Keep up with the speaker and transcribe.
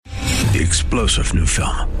the explosive new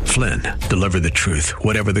film, Flynn, deliver the truth,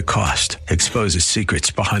 whatever the cost, exposes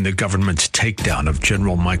secrets behind the government's takedown of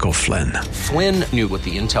General Michael Flynn. Flynn knew what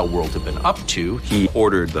the intel world had been up to. He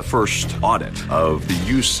ordered the first audit of the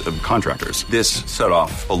use of contractors. This set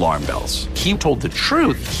off alarm bells. He told the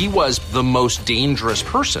truth. He was the most dangerous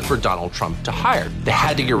person for Donald Trump to hire. They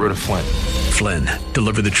had to get rid of Flynn. Flynn,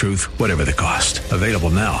 deliver the truth, whatever the cost. Available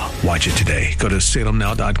now. Watch it today. Go to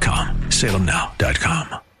salemnow.com.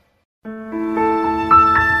 salemnow.com.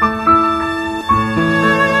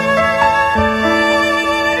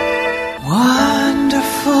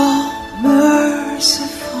 Wonderful,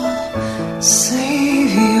 merciful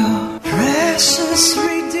Savior, precious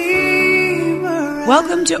Redeemer.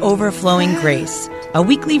 Welcome to Overflowing Grace, a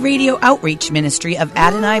weekly radio outreach ministry of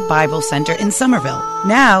Adonai Bible Center in Somerville.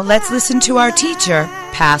 Now let's listen to our teacher,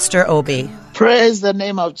 Pastor Obi. Praise the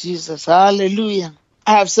name of Jesus. Hallelujah.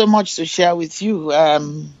 I have so much to share with you.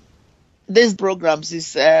 This program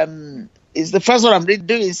is the first one I'm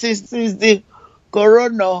doing since the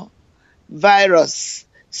coronavirus,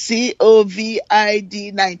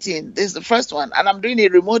 COVID-19. This is the first one, and I'm doing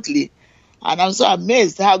it remotely. And I'm so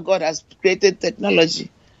amazed how God has created technology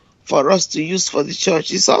for us to use for the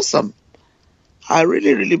church. It's awesome. I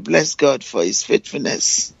really, really bless God for His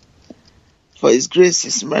faithfulness, for His grace,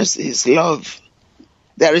 His mercy, His love.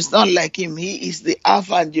 There is none like Him. He is the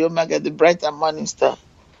Alpha and the Omega, the bright and morning star.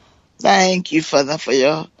 Thank you, Father, for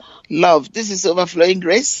your love. This is Overflowing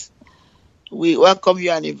Grace. We welcome you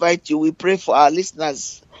and invite you. We pray for our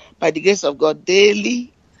listeners by the grace of God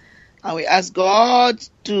daily. And we ask God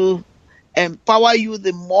to empower you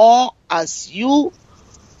the more as you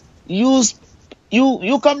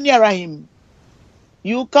come nearer Him.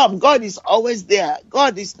 You come. God is always there.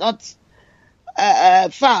 God is not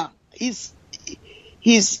far. He's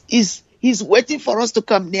waiting for us to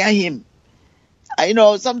come near Him. I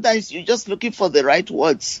know sometimes you're just looking for the right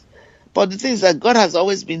words. But the thing is that God has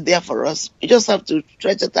always been there for us. You just have to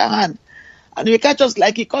stretch out our hand. And He catch us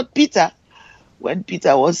like He caught Peter when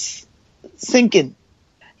Peter was sinking.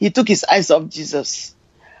 He took his eyes off Jesus.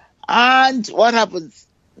 And what happens?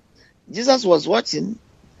 Jesus was watching.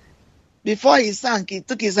 Before he sank, He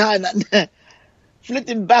took his hand and flipped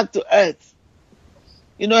him back to earth.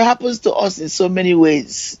 You know, it happens to us in so many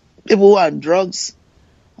ways. People who are on drugs,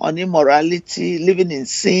 on immorality, living in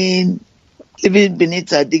sin, living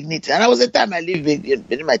beneath our dignity. And there was a time I lived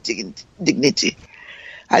beneath my dignity.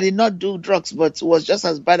 I did not do drugs, but it was just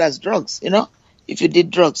as bad as drugs, you know, if you did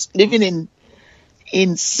drugs. Living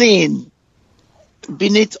in sin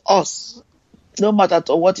beneath us, no matter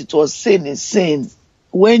what it was, sin is sin.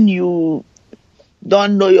 When you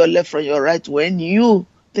don't know your left from your right, when you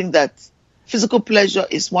think that physical pleasure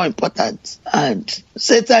is more important, and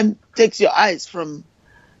Satan takes your eyes from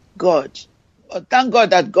God. But thank God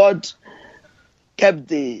that God kept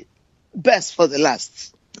the best for the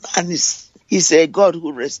last. And He's a God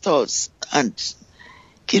who restores and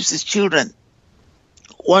keeps His children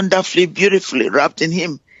wonderfully, beautifully wrapped in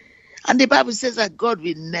Him. And the Bible says that God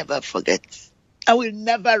will never forget. And will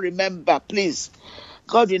never remember. Please,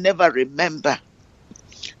 God will never remember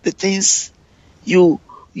the things you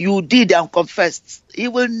did and confessed. He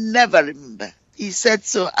will never remember. He said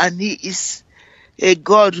so, and He is a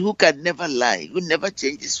God who can never lie, who never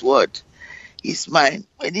change His word. He's mine.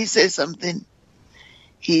 When He says something,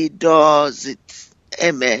 He does it.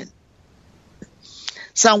 Amen.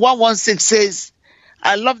 Psalm 116 says,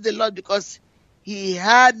 I love the Lord because He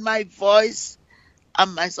heard my voice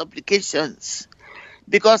and my supplications,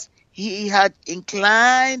 because He had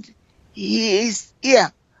inclined His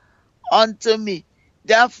ear unto me.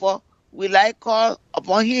 Therefore will I call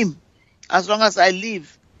upon Him as long as I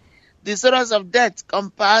live. The sorrows of death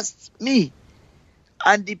compassed me,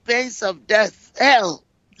 and the pains of death, hell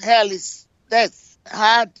is death,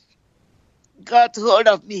 had got hold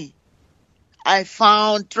of me. I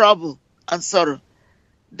found trouble and sorrow.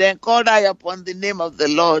 Then called I upon the name of the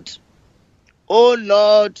Lord. O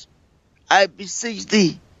Lord, I beseech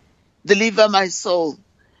Thee, deliver my soul.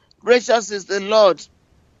 Gracious is the Lord,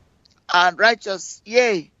 and righteous,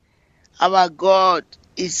 yea, our God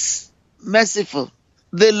is merciful.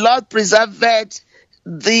 The Lord preserved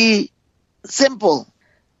the simple.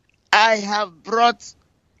 I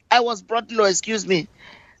was brought low,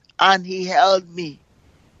 and He held me.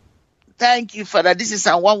 Thank you, Father. This is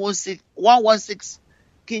Psalm 116,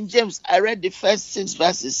 King James. I read the first 6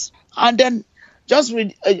 verses. And then just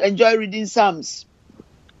enjoy reading Psalms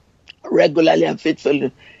regularly and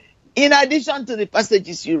faithfully. In addition to the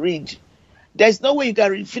passages you read, there's no way you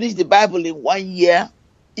can finish the Bible in 1 year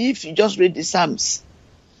if you just read the Psalms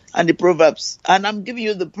and the Proverbs. And I'm giving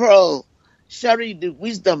you the pearl sharing the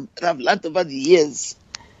wisdom that I've learned over the years.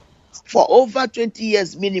 For over 20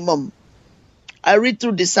 years minimum, I read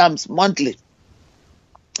through the Psalms monthly,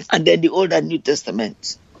 and then the Old and New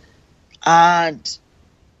Testament. And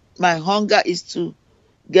my hunger is to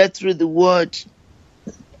get through the Word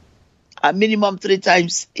a minimum 3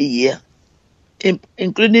 times a year,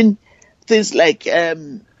 including things like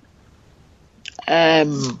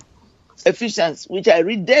Ephesians, which I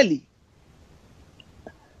read daily.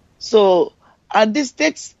 So, and this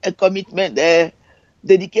takes a commitment,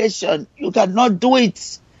 dedication. You cannot do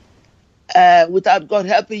it without God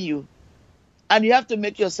helping you. And you have to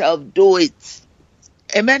make yourself do it.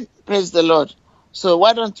 Amen. Praise the Lord. So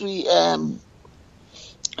why don't we,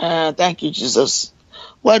 thank you, Jesus.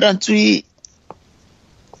 Why don't we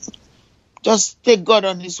just take God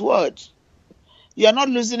on His word? You're not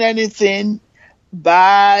losing anything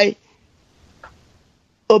by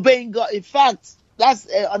obeying God. In fact, that's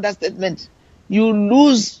an understatement. You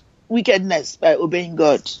lose wickedness by obeying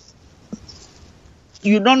God.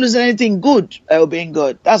 You don't lose anything good by obeying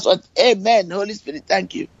God. That's what, amen, Holy Spirit,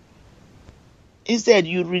 thank you. Instead,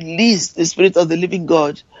 you release the Spirit of the living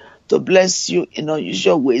God to bless you in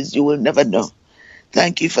unusual ways you will never know.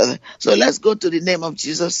 Thank you, Father. So let's go to the name of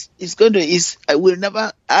Jesus. I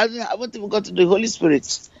won't even go to the Holy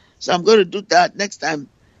Spirit. So I'm going to do that next time.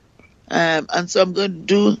 And so I'm going to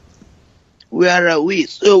do, where are we?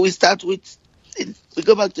 So we start with, we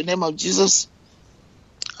go back to the name of Jesus,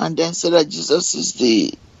 and then say that Jesus is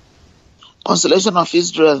the consolation of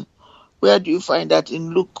Israel. Where do you find that?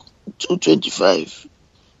 In Luke 2:25.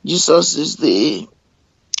 Jesus is the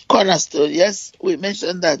cornerstone. Yes, we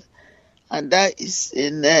mentioned that. And that is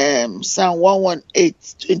in Psalm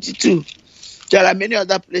 118:22. There are many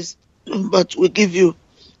other places, but we give you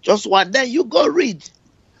just one. Then you go read.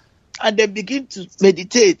 And then begin to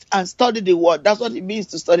meditate and study the word. That's what it means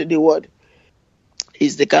to study the word.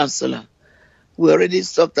 He's the counselor. We already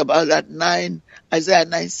talked about that, Isaiah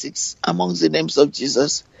 9:6, amongst the names of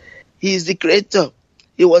Jesus. He is the creator.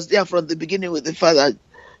 He was there from the beginning with the Father.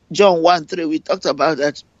 John 1:3, we talked about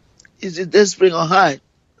that. He's the day spring on high.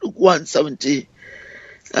 Luke 1:70.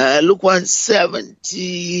 Luke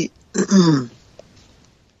 1:70.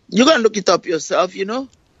 You can look it up yourself,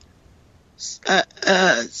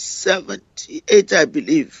 78, I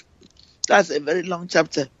believe. That's a very long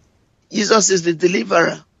chapter. Jesus is the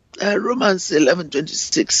deliverer. Romans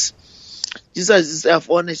 11:26. Jesus is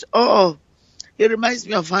self-honest. Oh, he reminds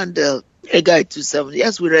me of Handel, Haggai 2:7.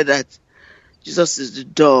 Yes, we read that. Jesus is the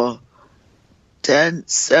door.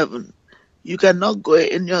 10:7. You cannot go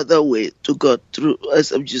any other way to God through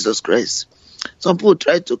except Jesus Christ. Some people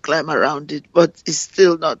try to climb around it, but it's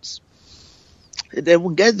still not. They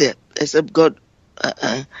won't get there except God,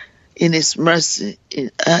 in His mercy,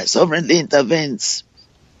 sovereignly intervenes.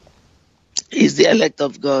 He's the elect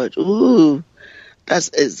of God. Ooh,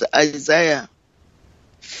 that's Isaiah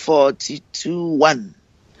 42:1.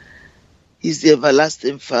 He's the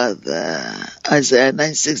everlasting Father. Isaiah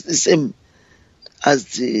 9:6, the same as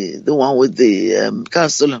the one with the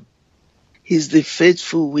counselor. He's the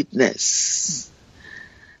faithful witness.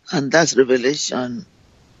 And that's Revelation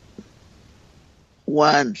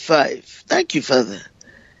 1:5. Thank you, Father.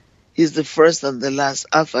 He's the first and the last,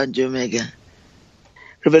 Alpha and Omega.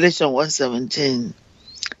 Revelation 1:17.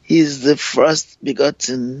 He's the first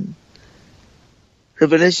begotten.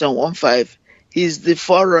 Revelation 1:5. He's the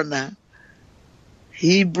forerunner.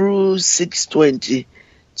 Hebrews 6:20.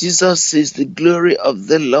 Jesus is the glory of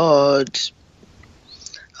the Lord.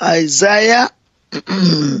 Isaiah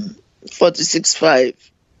 46:5.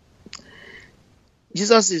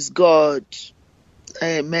 Jesus is God.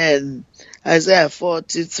 Amen. Isaiah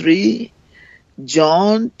 43,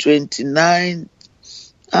 John 29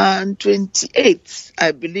 and 28,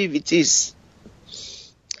 I believe it is.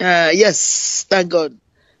 Yes, thank God.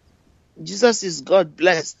 Jesus is God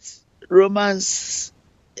blessed. Romans,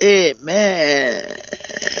 amen.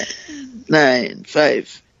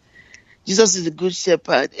 9:5. Jesus is the good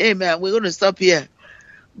shepherd. Amen. We're going to stop here.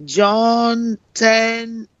 John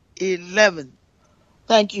 10:11.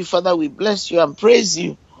 Thank you, Father. We bless you and praise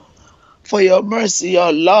you for your mercy,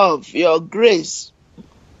 your love, your grace.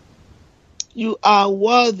 You are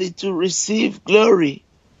worthy to receive glory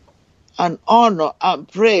and honor and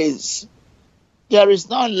praise. There is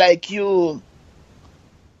none like you.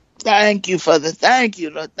 Thank you, Father. Thank you,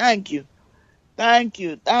 Lord. Thank you. Thank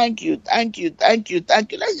you. Thank you. Thank you. Thank you.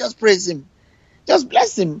 Thank you. Let's just praise Him. Just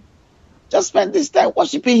bless Him. Just spend this time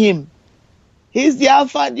worshiping Him. He's the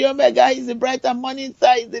Alpha and the Omega. He's the bright and morning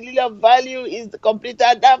star. He's the lily of value. He's the complete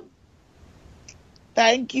Adam.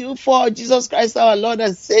 Thank you for Jesus Christ, our Lord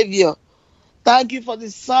and Savior. Thank you for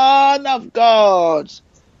the Son of God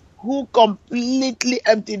who completely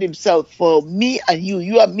emptied himself for me and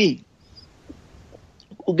you and me,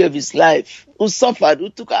 who gave his life, who suffered, who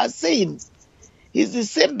took our sin. He's the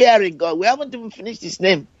same bearing God. We haven't even finished his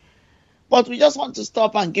name, but we just want to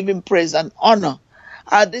stop and give him praise and honor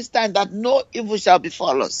at this time, that no evil shall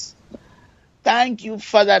befall us. Thank you,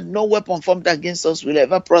 Father, no weapon formed against us will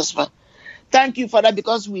ever prosper. Thank you, Father,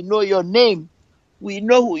 because we know your name. We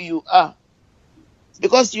know who you are.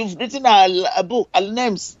 Because you've written our book, our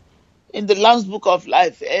names in the Lamb's Book of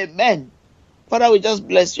Life. Amen. Father, we just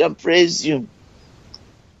bless you and praise you.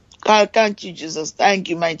 God, thank you, Jesus. Thank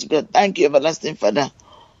you, mighty God. Thank you, everlasting Father.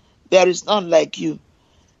 There is none like you.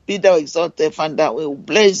 Be thou exalted, Father. We will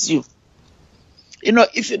bless you. You know,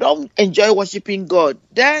 if you don't enjoy worshiping God,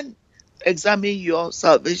 then examine your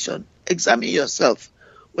salvation. Examine yourself,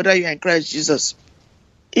 whether you are in Christ Jesus.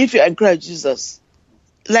 If you are in Christ Jesus,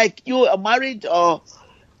 like you are married or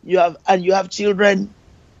you have children,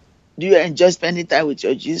 do you enjoy spending time with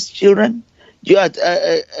your children? Do you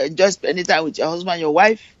enjoy spending time with your husband, your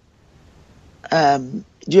wife? Do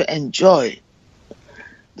you enjoy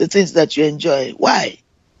the things that you enjoy? Why?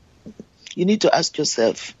 You need to ask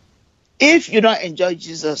yourself. If you don't enjoy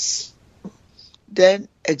Jesus, then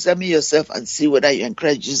examine yourself and see whether you're in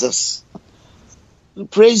Christ Jesus. We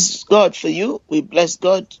praise God for you. We bless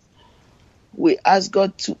God. We ask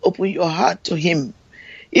God to open your heart to him.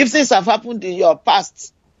 If things have happened in your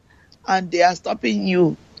past and they are stopping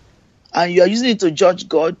you and you are using it to judge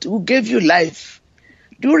God who gave you life,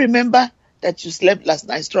 do you remember that you slept last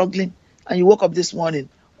night struggling and you woke up this morning?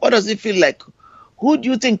 What does it feel like? Who do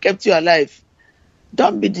you think kept you alive?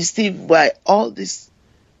 Don't be deceived by all this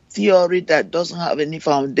theory that doesn't have any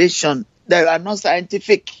foundation, that are not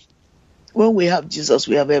scientific. When we have Jesus,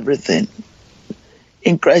 we have everything.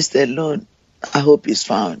 In Christ alone, our hope is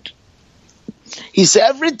found. He's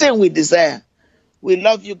everything we desire. We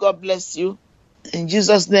love you. God bless you. In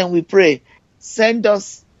Jesus' name we pray. Send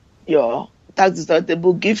us your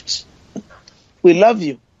tax-deductible gift. We love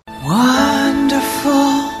you.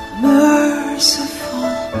 Wonderful,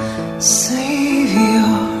 merciful Savior,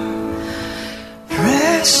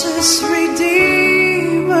 precious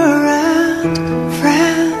Redeemer and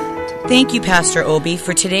friend. Thank you, Pastor Obi,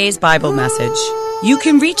 for today's Bible message. You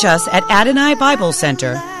can reach us at Adonai Bible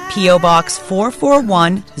Center, P.O. Box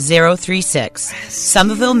 441036,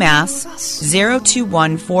 Somerville, Mass.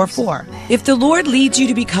 02144. If the Lord leads you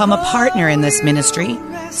to become a partner in this ministry,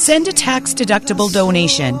 send a tax-deductible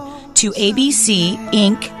donation to ABC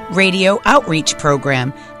Inc. Radio Outreach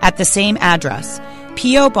Program at the same address,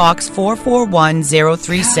 P.O. Box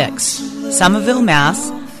 441036, Somerville,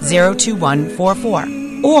 Mass. 02144.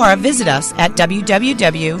 Or visit us at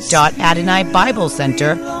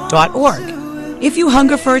www.AdonaiBibleCenter.org. If you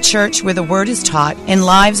hunger for a church where the Word is taught and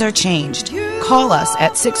lives are changed, call us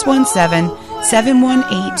at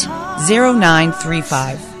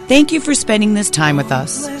 617-718-0935. Thank you for spending this time with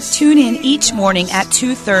us. Tune in each morning at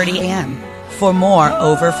 2:30 a.m. for more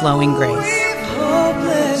Overflowing Grace.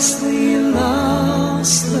 Hopelessly lost.